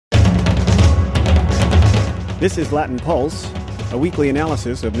This is Latin Pulse, a weekly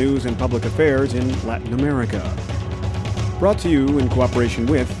analysis of news and public affairs in Latin America. Brought to you in cooperation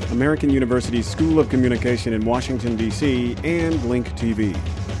with American University's School of Communication in Washington, D.C. and Link TV.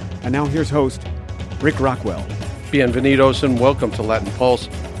 And now here's host, Rick Rockwell. Bienvenidos and welcome to Latin Pulse.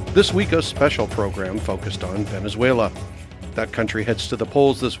 This week, a special program focused on Venezuela. That country heads to the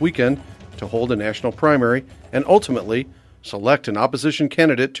polls this weekend to hold a national primary and ultimately select an opposition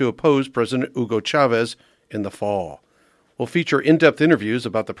candidate to oppose President Hugo Chavez in the fall. We'll feature in-depth interviews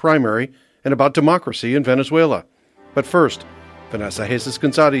about the primary and about democracy in Venezuela. But first, Vanessa Jesus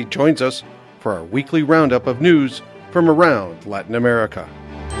Gonzalez joins us for our weekly roundup of news from around Latin America.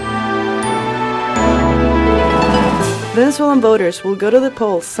 Venezuelan voters will go to the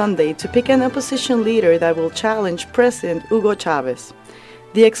polls Sunday to pick an opposition leader that will challenge President Hugo Chavez.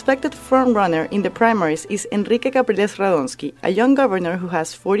 The expected frontrunner in the primaries is Enrique Capriles Radonsky, a young governor who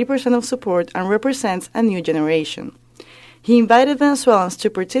has 40% of support and represents a new generation. He invited Venezuelans to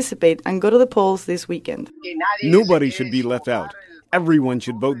participate and go to the polls this weekend. Nobody should be left out. Everyone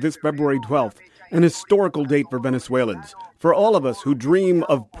should vote this February 12th, an historical date for Venezuelans, for all of us who dream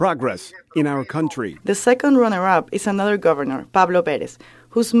of progress in our country. The second runner-up is another governor, Pablo Pérez,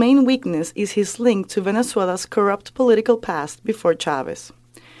 whose main weakness is his link to Venezuela's corrupt political past before Chavez.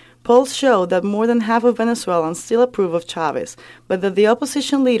 Polls show that more than half of Venezuelans still approve of Chavez, but that the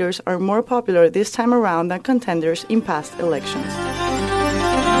opposition leaders are more popular this time around than contenders in past elections.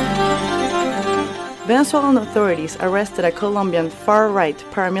 Venezuelan authorities arrested a Colombian far-right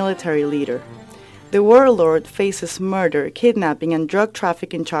paramilitary leader. The warlord faces murder, kidnapping, and drug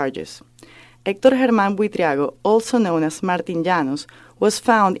trafficking charges. Héctor Germán Buitriago, also known as Martín Llanos, was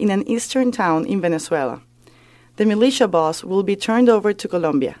found in an eastern town in Venezuela. The militia boss will be turned over to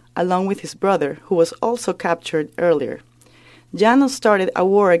Colombia, along with his brother, who was also captured earlier. Llanos started a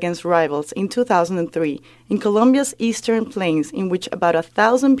war against rivals in 2003 in Colombia's eastern plains, in which about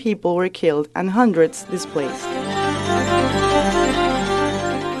 1,000 people were killed and hundreds displaced.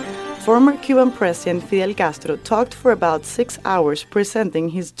 Former Cuban President Fidel Castro talked for about 6 hours presenting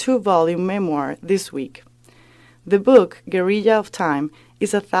his 2-volume memoir this week. The book, Guerrilla of Time,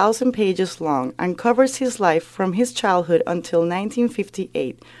 is 1,000 pages long and covers his life from his childhood until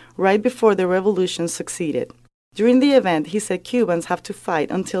 1958, right before the revolution succeeded. During the event, he said Cubans have to fight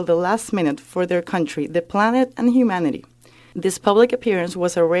until the last minute for their country, the planet, and humanity. This public appearance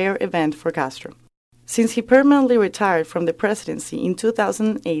was a rare event for Castro. Since he permanently retired from the presidency in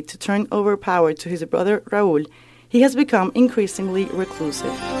 2008 to turn over power to his brother Raúl, he has become increasingly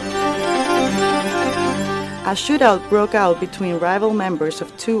reclusive. A shootout broke out between rival members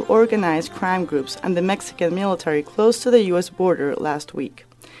of 2 organized crime groups and the Mexican military close to the U.S. border last week.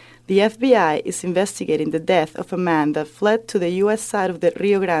 The FBI is investigating the death of a man that fled to the U.S. side of the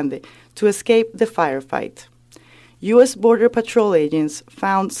Rio Grande to escape the firefight. U.S. Border Patrol agents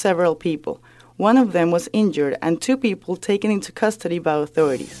found several people. One of them was injured and 2 people taken into custody by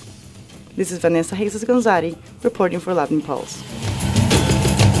authorities. This is Vanessa Jesus Gonzalez reporting for Latin Pulse.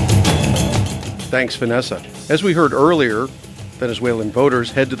 Thanks, Vanessa. As we heard earlier, Venezuelan voters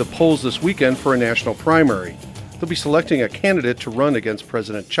head to the polls this weekend for a national primary. They'll be selecting a candidate to run against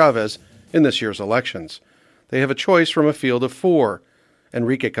President Chavez in this year's elections. They have a choice from a field of 4: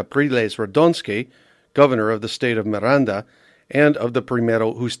 Enrique Capriles Radonsky, governor of the state of Miranda and of the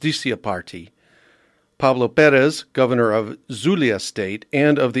Primero Justicia Party; Pablo Pérez, governor of Zulia state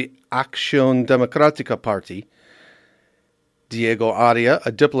and of the Acción Democrática Party; Diego Aria,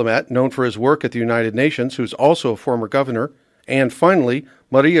 a diplomat known for his work at the United Nations, who's also a former governor; and finally,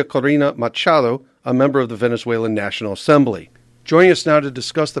 Maria Corina Machado, a member of the Venezuelan National Assembly. Joining us now to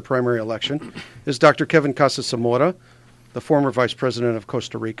discuss the primary election is Dr. Kevin Casas-Zamora, the former vice president of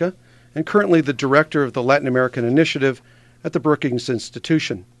Costa Rica, and currently the director of the Latin American Initiative at the Brookings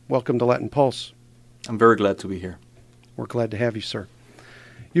Institution. Welcome to Latin Pulse. I'm very glad to be here. We're glad to have you, sir.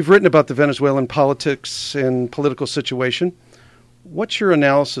 You've written about the Venezuelan politics and political situation. What's your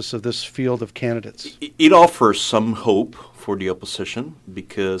analysis of this field of candidates? It offers some hope for the opposition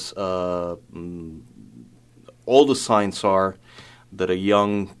because all the signs are that a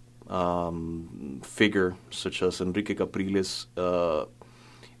young figure such as Enrique Capriles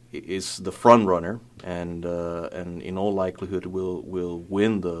is the front runner and in all likelihood will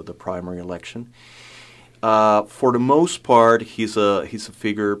win the primary election. For the most part, he's a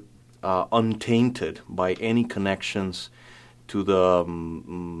figure untainted by any connections to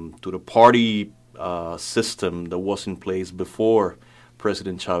the party system that was in place before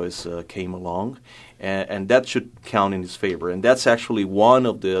President Chavez came along, and that should count in his favor. And that's actually one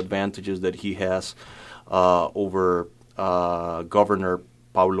of the advantages that he has over Governor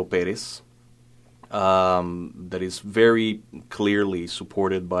Pablo Pérez, that is very clearly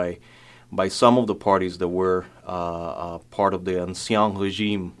supported by some of the parties that were part of the ancien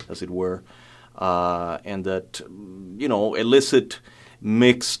regime, as it were, and that, elicit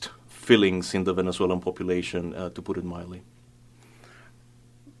mixed feelings in the Venezuelan population, to put it mildly.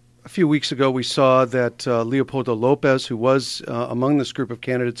 A few weeks ago, we saw that Leopoldo Lopez, who was among this group of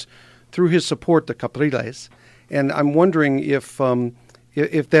candidates, threw his support to Capriles, and I'm wondering if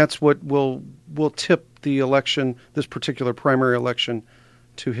that's what will tip the election, this particular primary election,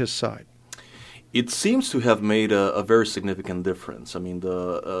 to his side. It seems to have made a very significant difference. I mean,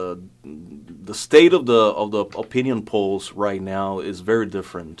 the state of the opinion polls right now is very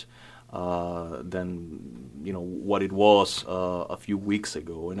different than what it was a few weeks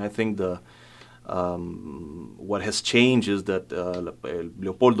ago, and I think what has changed is that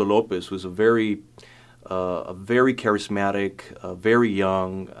Leopoldo Lopez, who is a very charismatic, very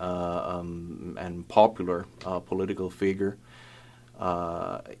young, and popular political figure,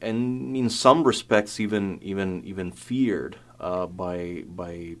 and in some respects even feared by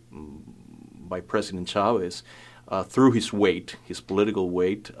President Chavez through his weight, his political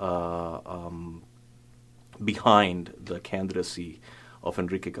weight behind the candidacy of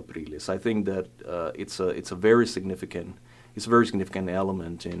Enrique Capriles. I think that it's a very significant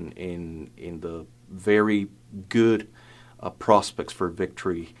element in the very good prospects for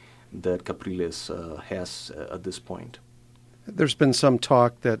victory that Capriles has at this point. There's been some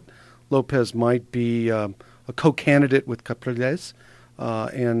talk that Lopez might be a co-candidate with Capriles,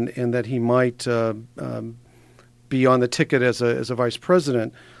 and that he might be on the ticket as a vice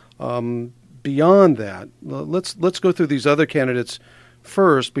president. Beyond that, let's go through these other candidates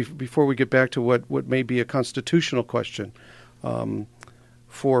first before we get back to what may be a constitutional question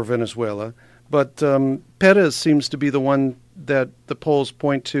for Venezuela. But Perez seems to be the one that the polls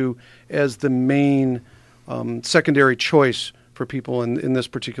point to as the main secondary choice for people in this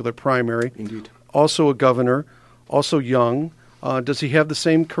particular primary. Indeed. Also a governor, also young. Does he have the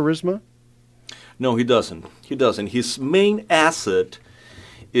same charisma? No, he doesn't. His main asset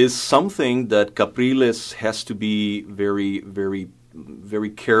is something that Capriles has to be very, very, very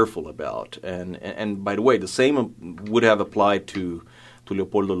careful about. And by the way, the same would have applied to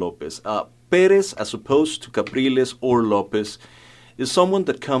Leopoldo Lopez. Perez, as opposed to Capriles or Lopez, is someone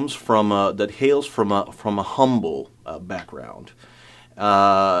that comes from that hails from a humble background.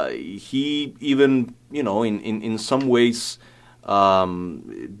 He even, in some ways,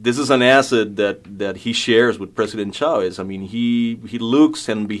 this is an asset that he shares with President Chavez. I mean, he looks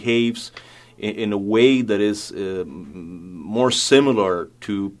and behaves in a way that is more similar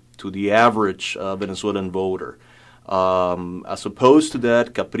to the average Venezuelan voter. As opposed to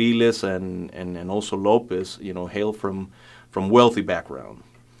that, Capriles and also Lopez, hail from wealthy background,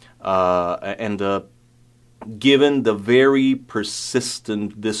 and given the very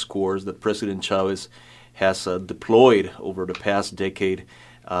persistent discourse that President Chavez has deployed over the past decade,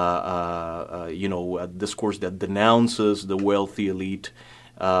 a discourse that denounces the wealthy elite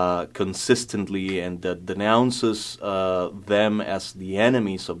consistently and that denounces them as the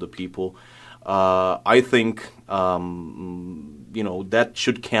enemies of the people, I think that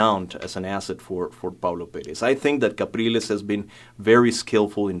should count as an asset for Pablo Perez. I think that Capriles has been very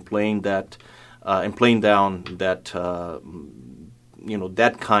skillful in playing that, playing down that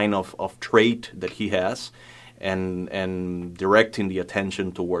that kind of trait that he has, and directing the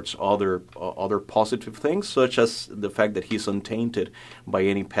attention towards other positive things, such as the fact that he's untainted by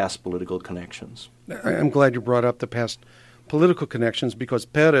any past political connections. I'm glad you brought up the past political connections, because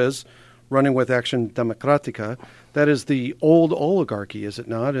Perez, running with Action Democrática, that is the old oligarchy, is it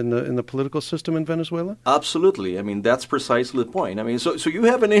not, in the political system in Venezuela? Absolutely. I mean, that's precisely the point. I mean, so you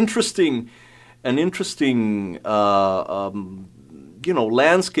have an interesting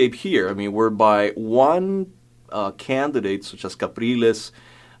landscape here. I mean, whereby one candidate, such as Capriles,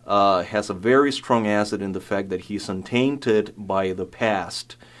 has a very strong asset in the fact that he's untainted by the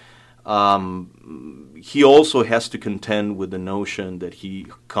past. He also has to contend with the notion that he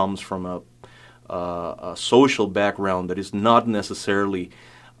comes from a social background that is not necessarily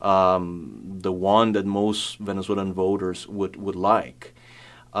the one that most Venezuelan voters would like.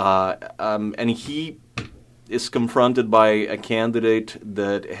 And he is confronted by a candidate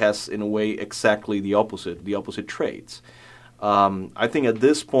that has, in a way, exactly the opposite traits. I think at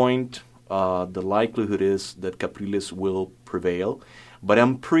this point, the likelihood is that Capriles will prevail. But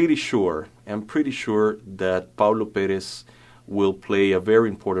I'm pretty sure that Pablo Perez will play a very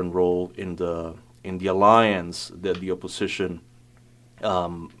important role in the alliance that the opposition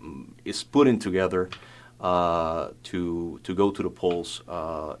is putting together to go to the polls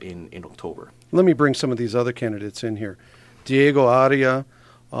in October. Let me bring some of these other candidates in here. Diego Aria,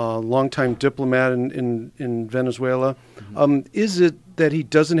 longtime diplomat in Venezuela. Mm-hmm. Is it that he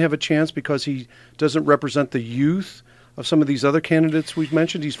doesn't have a chance because he doesn't represent the youth of some of these other candidates we've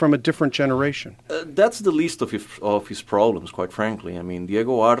mentioned? He's from a different generation. That's the least of his problems, quite frankly. I mean,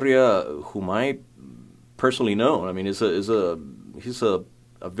 Diego Aria, whom I personally know, I mean, he's a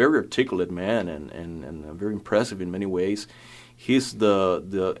very articulate man and very impressive in many ways. He's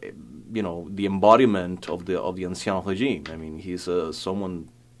the embodiment of the ancien regime. I mean, he's someone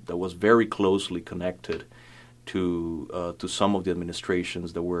that was very closely connected to some of the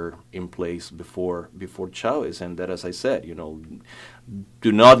administrations that were in place before Chavez, and that, as I said,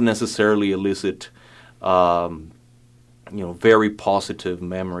 do not necessarily elicit very positive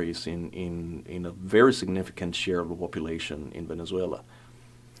memories in a very significant share of the population in Venezuela.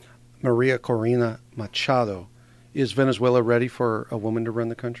 Maria Corina Machado, is Venezuela ready for a woman to run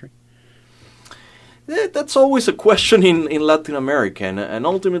the country? That's always a question in Latin America, and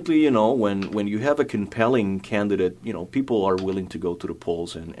ultimately, when you have a compelling candidate, people are willing to go to the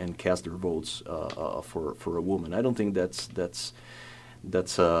polls and cast their votes for a woman. I don't think that's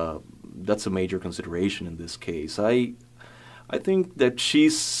a major consideration in this case. I think that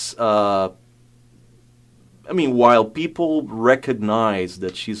she's. While people recognize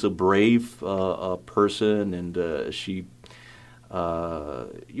that she's a brave person and she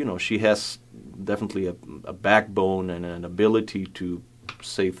has definitely a backbone and an ability to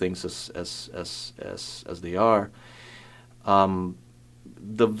say things as they are.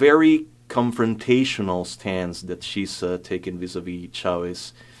 The very confrontational stance that she's taken vis-a-vis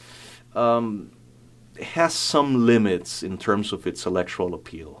Chavez has some limits in terms of its electoral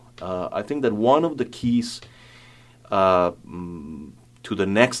appeal. I think that one of the keys to the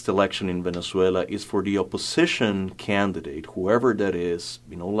next election in Venezuela is for the opposition candidate, whoever that is,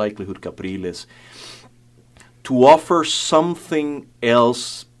 in all likelihood Capriles, to offer something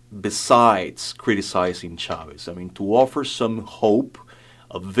else besides criticizing Chavez. I mean, to offer some hope,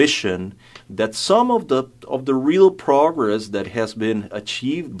 a vision that some of the real progress that has been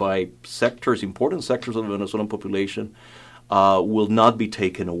achieved by important sectors of the Venezuelan population will not be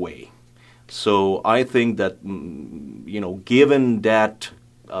taken away. So I think that, given that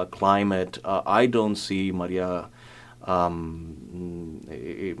climate, I don't see Maria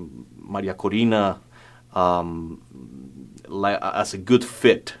Corina as a good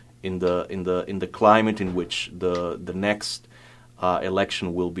fit in the climate in which the next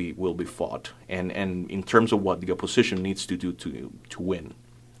election will be fought, and in terms of what the opposition needs to do to win.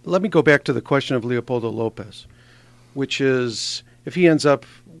 Let me go back to the question of Leopoldo Lopez, which is, if he ends up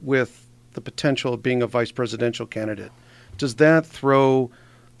with the potential of being a vice presidential candidate, does that throw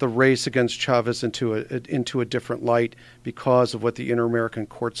the race against Chavez into a different light because of what the Inter-American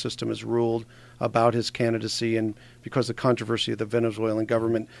court system has ruled about his candidacy and because of the controversy of the Venezuelan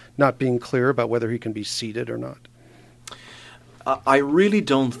government not being clear about whether he can be seated or not? I really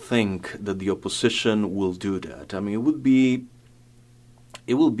don't think that the opposition will do that. I mean,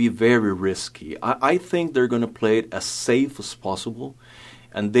 it will be very risky. I think they're going to play it as safe as possible,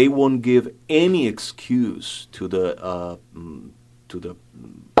 and they won't give any excuse to the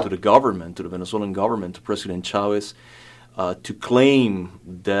government, to the Venezuelan government, to President Chavez, to claim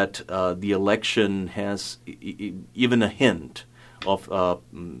that the election has even a hint of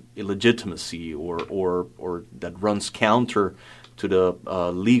illegitimacy or that runs counter to the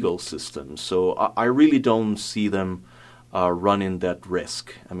legal system. So I really don't see them running that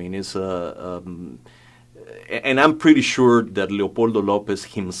risk. I mean, it's and I'm pretty sure that Leopoldo Lopez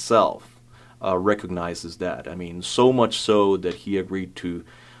himself recognizes that. I mean, so much so that he agreed to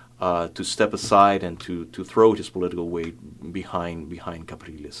step aside and to throw his political weight behind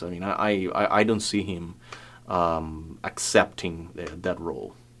Capriles. I mean, I don't see him accepting that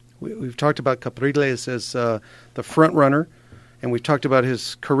role. We've talked about Capriles as the front runner, and we've talked about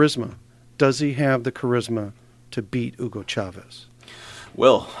his charisma. Does he have the charisma to beat Hugo Chavez?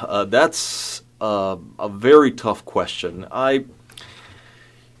 Well, that's a very tough question. When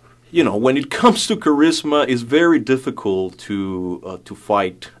it comes to charisma, it's very difficult to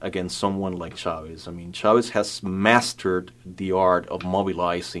fight against someone like Chavez. I mean, Chavez has mastered the art of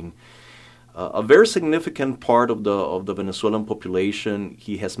mobilizing a very significant part of the Venezuelan population.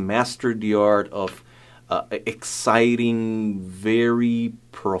 He has mastered the art of exciting, very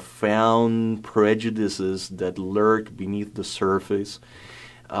profound prejudices that lurk beneath the surface.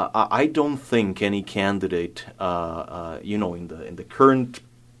 I don't think any candidate, in the current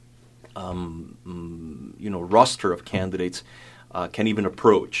roster of candidates can even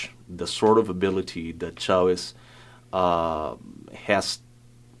approach the sort of ability that Chavez has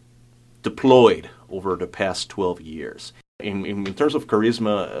deployed over the past 12 years. In terms of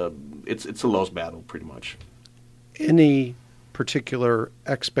charisma, it's a lost battle, pretty much. Any particular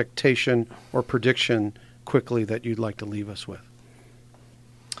expectation or prediction quickly that you'd like to leave us with?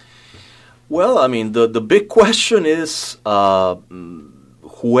 Well, I mean, the big question is whoever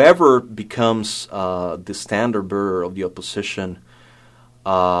becomes the standard bearer of the opposition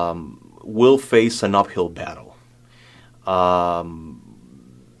will face an uphill battle.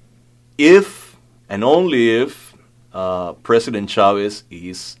 If and only if President Chavez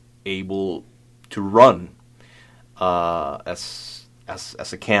is able to run as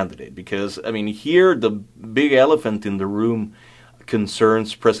a candidate, because I mean here the big elephant in the room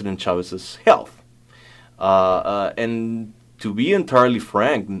concerns President Chavez's health, and to be entirely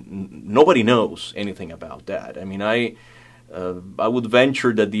frank, nobody knows anything about that. I mean, I would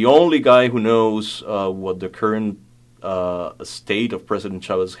venture that the only guy who knows what the current state of President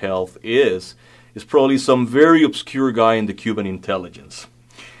Chavez's health is probably some very obscure guy in the Cuban intelligence.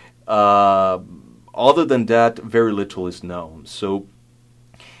 Other than that, very little is known. So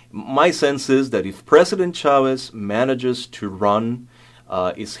my sense is that if President Chavez manages to run,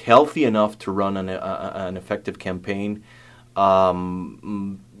 is healthy enough to run an effective campaign,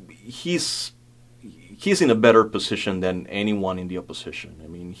 he's in a better position than anyone in the opposition. I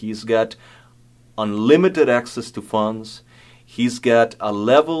mean, he's got unlimited access to funds. He's got a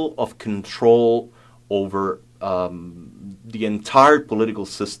level of control over the entire political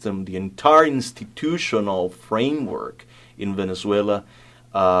system, the entire institutional framework in Venezuela,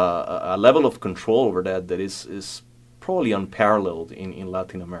 a level of control over that is probably unparalleled in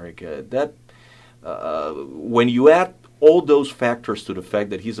Latin America. That when you add all those factors to the fact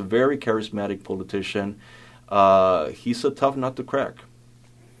that he's a very charismatic politician, he's a tough nut to crack.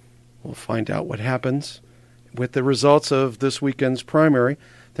 We'll find out what happens with the results of this weekend's primary.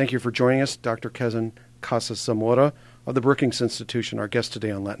 Thank you for joining us, Dr. Kezan Casas Zamora of the Brookings Institution, our guest today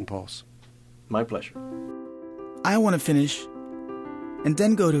on Latin Pulse. My pleasure. I want to finish and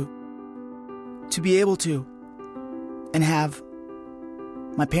then go to be able to, and have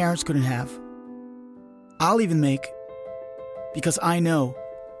my parents couldn't have. I'll even make, because I know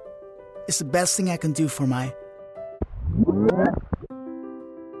it's the best thing I can do for my...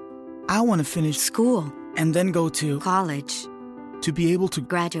 I want to finish school and then go to college to be able to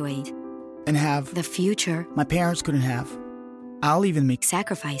graduate and have the future my parents couldn't have. I'll even make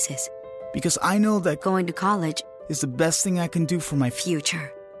sacrifices because I know that going to college is the best thing I can do for my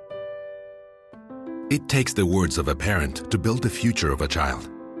future. It takes the words of a parent to build the future of a child.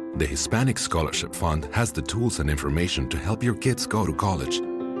 The Hispanic Scholarship Fund has the tools and information to help your kids go to college.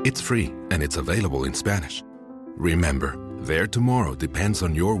 It's free and it's available in Spanish. Remember, their tomorrow depends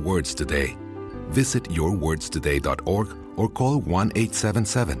on your words today. Visit yourwordstoday.org or call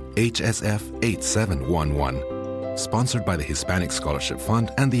 1-877-HSF-8711. Sponsored by the Hispanic Scholarship Fund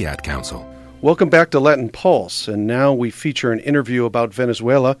and the Ad Council. Welcome back to Latin Pulse, and now we feature an interview about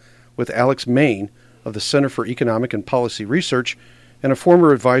Venezuela with Alex Main of the Center for Economic and Policy Research and a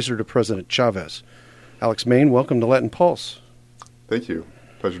former advisor to President Chavez. Alex Main, welcome to Latin Pulse. Thank you.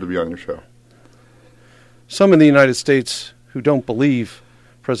 Pleasure to be on your show. Some in the United States who don't believe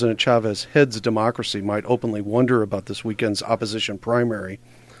President Chavez heads a democracy might openly wonder about this weekend's opposition primary.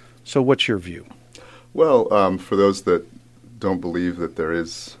 So what's your view? Well, for those that don't believe that there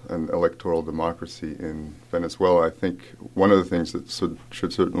is an electoral democracy in Venezuela, I think one of the things that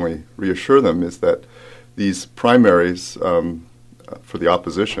should certainly reassure them is that these primaries for the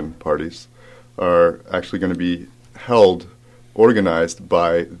opposition parties are actually going to be organized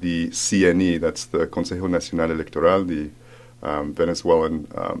by the CNE, that's the Consejo Nacional Electoral, the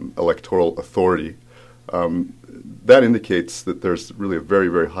Venezuelan electoral authority. That indicates that there's really a very,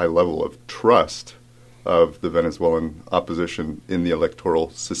 very high level of trust of the Venezuelan opposition in the electoral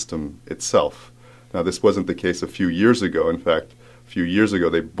system itself. Now, this wasn't the case a few years ago. In fact, a few years ago,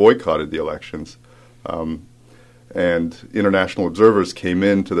 they boycotted the elections, and international observers came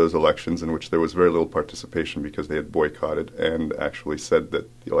into those elections in which there was very little participation because they had boycotted and actually said that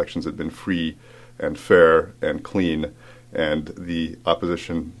the elections had been free and fair and clean, and the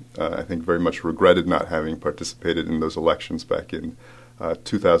opposition, I think, very much regretted not having participated in those elections back in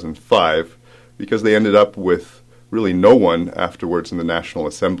 2005, because they ended up with really no one afterwards in the National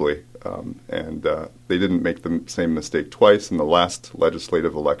Assembly, and they didn't make the same mistake twice. In the last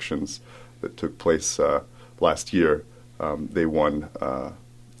legislative elections that took place last year, they won a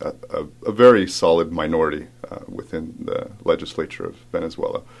very solid minority within the legislature of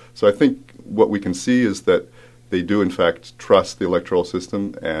Venezuela. So I think what we can see is that they do, in fact, trust the electoral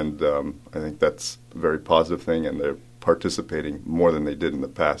system, and I think that's a very positive thing, and they're participating more than they did in the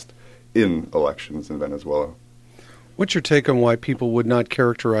past in elections in Venezuela. What's your take on why people would not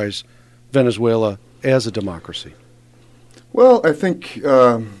characterize Venezuela as a democracy? Well, I think,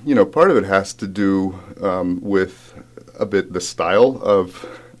 part of it has to do with a bit the style of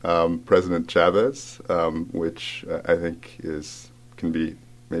President Chavez, which I think can be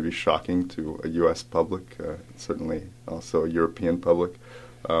maybe shocking to a U.S. public, certainly also a European public.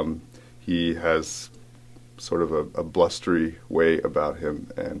 He has sort of a blustery way about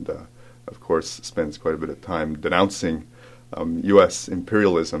him, and of course spends quite a bit of time denouncing U.S.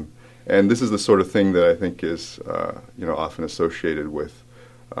 imperialism. And this is the sort of thing that I think is, often associated with,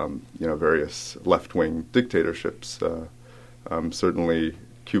 various left-wing dictatorships. Certainly,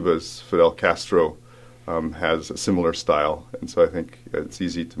 Cuba's Fidel Castro has a similar style, and so I think it's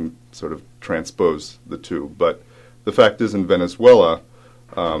easy to sort of transpose the two. But the fact is, in Venezuela,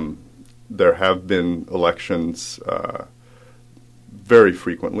 there have been elections very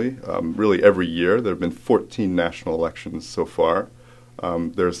frequently, really every year. There have been 14 national elections so far.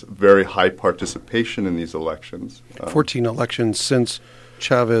 There's very high participation in these elections. 14 elections since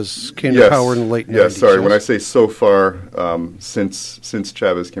Chavez came to power in the late 90s. Yes, sorry. When I say so far, since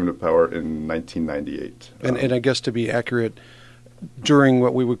Chavez came to power in 1998. And I guess to be accurate, during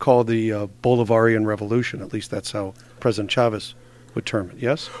what we would call the Bolivarian Revolution, at least that's how President Chavez would term it,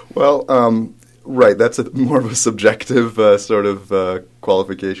 yes? Well, right. That's more of a subjective sort of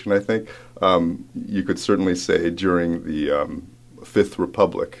qualification, I think. You could certainly say during the Fifth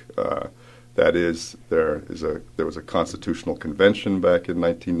Republic. That is, there was a constitutional convention back in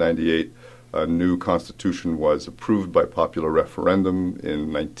 1998. A new constitution was approved by popular referendum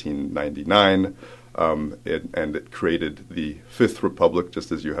in 1999, and it created the Fifth Republic,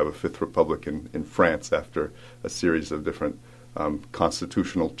 just as you have a Fifth Republic in France after a series of different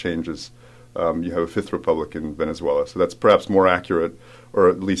constitutional changes. You have a Fifth Republic in Venezuela. So that's perhaps more accurate, or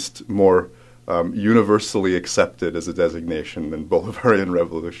at least more universally accepted as a designation than Bolivarian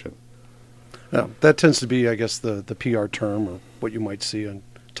Revolution. That tends to be, I guess, the PR term, or what you might see on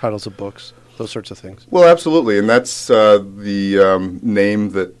titles of books, those sorts of things. Well, absolutely, and that's the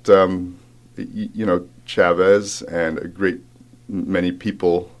name that Chavez and a great many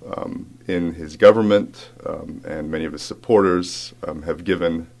people in his government and many of his supporters have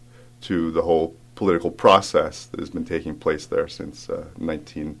given to the whole political process that has been taking place there since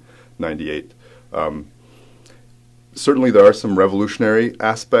 1998. Certainly there are some revolutionary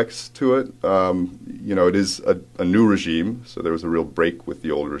aspects to it. It is a new regime, so there was a real break with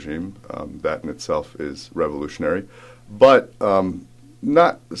the old regime. That in itself is revolutionary. But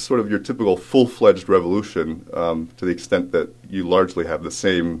not sort of your typical full-fledged revolution to the extent that you largely have the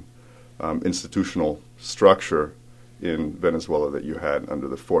same institutional structure in Venezuela that you had under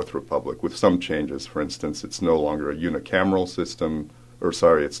the Fourth Republic, with some changes. For instance, it's no longer a unicameral system,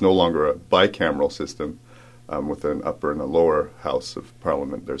 it's no longer a bicameral system with an upper and a lower house of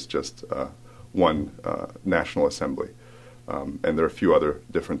parliament. There's just one National Assembly. And there are a few other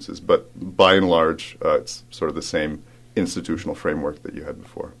differences. But by and large, it's sort of the same institutional framework that you had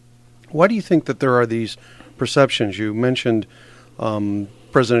before. Why do you think that there are these perceptions? You mentioned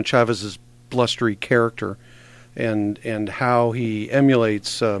President Chavez's blustery character and how he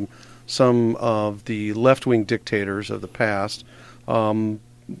emulates some of the left-wing dictators of the past.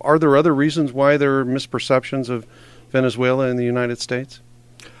 Are there other reasons why there are misperceptions of Venezuela in the United States?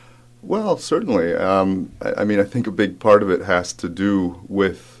 Well, certainly. I think a big part of it has to do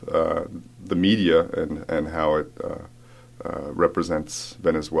with the media and how it represents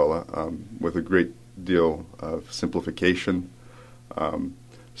Venezuela, with a great deal of simplification.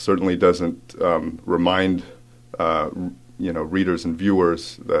 Certainly doesn't remind readers and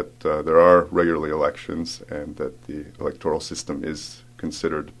viewers that there are regularly elections and that the electoral system is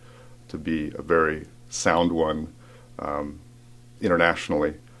considered to be a very sound one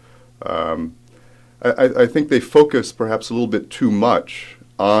internationally. I think they focus perhaps a little bit too much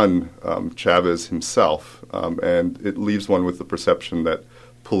on Chavez himself, and it leaves one with the perception that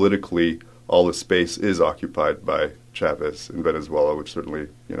politically all the space is occupied by Chavez in Venezuela, which certainly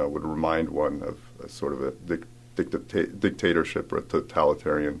would remind one of a sort of a dictatorship or a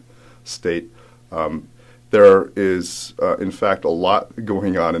totalitarian state. There is, in fact, a lot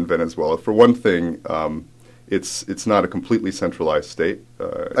going on in Venezuela. For one thing, it's not a completely centralized state.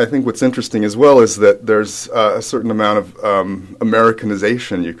 I think what's interesting as well is that there's a certain amount of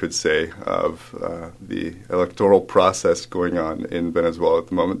Americanization, you could say, of the electoral process going on in Venezuela at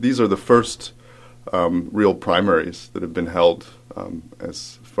the moment. These are the first real primaries that have been held,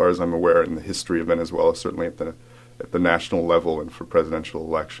 as far as I'm aware, in the history of Venezuela, certainly at the national level and for presidential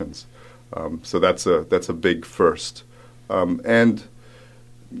elections. So that's a big first. And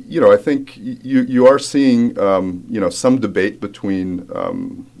I think you are seeing some debate between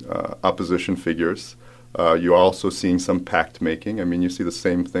opposition figures. You're also seeing some pact making. I mean, you see the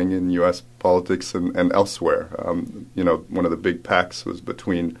same thing in U.S. politics and elsewhere. One of the big pacts was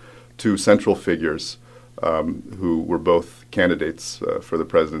between two central figures who were both candidates for the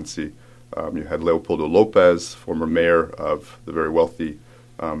presidency. You had Leopoldo Lopez, former mayor of the very wealthy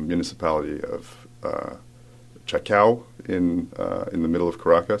municipality of Chacao in the middle of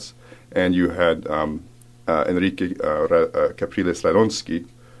Caracas, and you had Enrique Capriles Radonsky,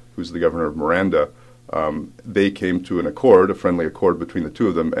 who's the governor of Miranda. They came to a friendly accord between the two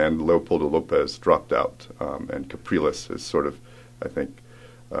of them, and Leopoldo Lopez dropped out, and Capriles is sort of, I think,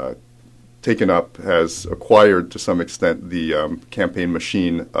 has acquired to some extent the campaign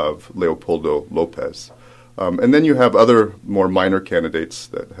machine of Leopoldo Lopez. And then you have other more minor candidates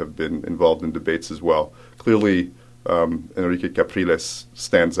that have been involved in debates as well. Clearly, Enrique Capriles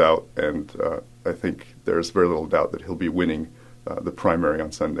stands out, and I think there's very little doubt that he'll be winning the primary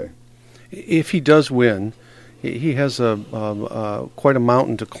on Sunday. If he does win, he has quite a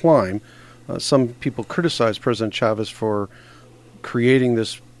mountain to climb. Some people criticize President Chavez for creating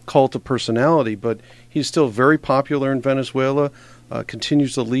this cult of personality, but he's still very popular in Venezuela,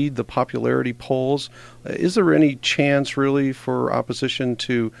 continues to lead the popularity polls. Is there any chance, really, for opposition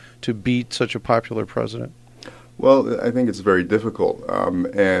to beat such a popular president? Well, I think it's very difficult.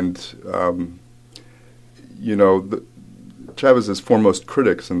 Chavez's foremost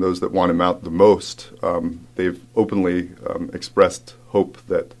critics and those that want him out the most, they've openly expressed hope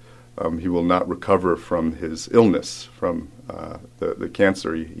that he will not recover from his illness, from the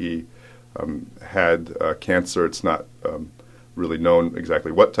cancer. He had cancer. It's not really known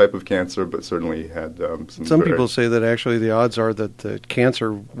exactly what type of cancer, but certainly had some people say that actually the odds are that the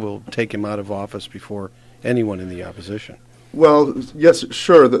cancer will take him out of office before anyone in the opposition. Well, yes,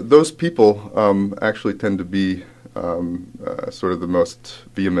 sure. Those people actually tend to be sort of the most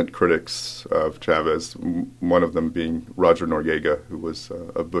vehement critics of Chavez, one of them being Roger Noriega, who was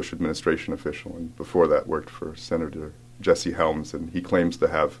a Bush administration official, and before that worked for Senator Jesse Helms, and he claims to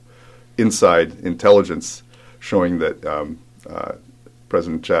have inside intelligence showing that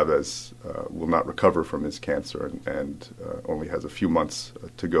President Chavez will not recover from his cancer and only has a few months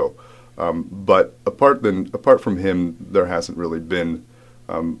to go. But apart from him, there hasn't really been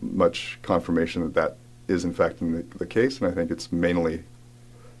much confirmation that is in fact the case, and I think it's mainly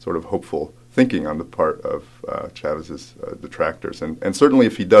sort of hopeful thinking on the part of Chavez's detractors. And certainly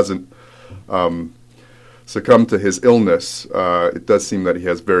if he doesn't succumb to his illness, it does seem that he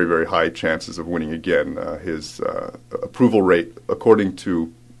has very, very high chances of winning again. His approval rate, according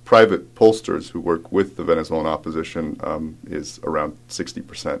to private pollsters who work with the Venezuelan opposition, is around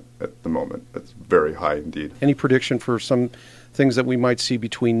 60% at the moment. That's very high indeed. Any prediction for some things that we might see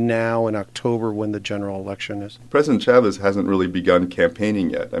between now and October when the general election is? President Chavez hasn't really begun campaigning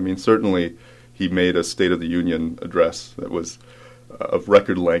yet. I mean, certainly he made a State of the Union address that was of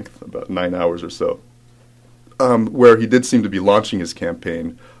record length, about 9 hours or so, where he did seem to be launching his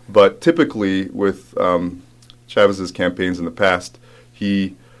campaign. But typically with Chavez's campaigns in the past,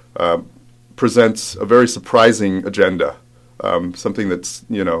 he presents a very surprising agenda, something that's,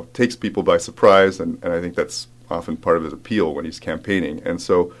 takes people by surprise, and I think that's often part of his appeal when he's campaigning. And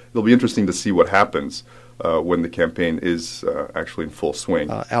so it'll be interesting to see what happens when the campaign is actually in full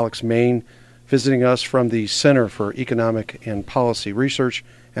swing. Alex Main visiting us from the Center for Economic and Policy Research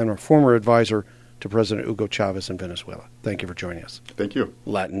and a former advisor to President Hugo Chavez in Venezuela. Thank you for joining us. Thank you.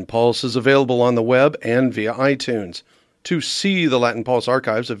 Latin Pulse is available on the web and via iTunes. To see the Latin Pulse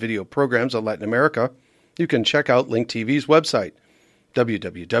archives of video programs on Latin America, you can check out Link TV's website,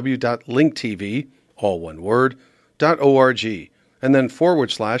 www.linktv, all one word, .org, and then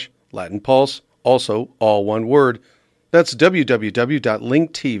 /Latin Pulse, also all one word. That's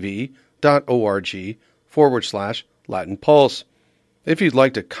www.linktv.org/Latin Pulse. If you'd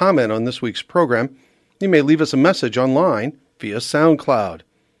like to comment on this week's program, you may leave us a message online via SoundCloud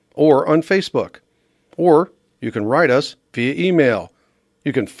or on Facebook, or you can write us via email.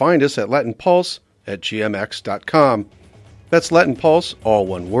 You can find us at latinpulse@gmx.com. That's Latin Pulse, all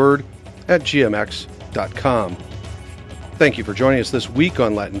one word, @gmx.com. Thank you for joining us this week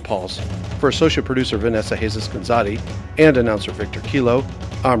on Latin Pulse. For associate producer Vanessa Jesus Gonzatti and announcer Victor Kilo,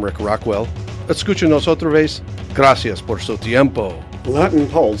 I'm Rick Rockwell. Escúchenos otra vez. Gracias por su tiempo. Latin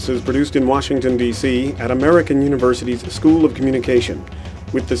Pulse is produced in Washington, D.C. at American University's School of Communication.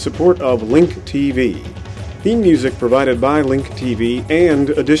 with the support of Link TV. Theme music provided by Link TV and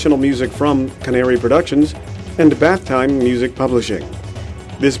additional music from Canary Productions and Bath Time Music Publishing.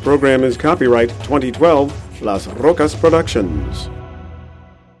 This program is copyright 2012 Las Rocas Productions.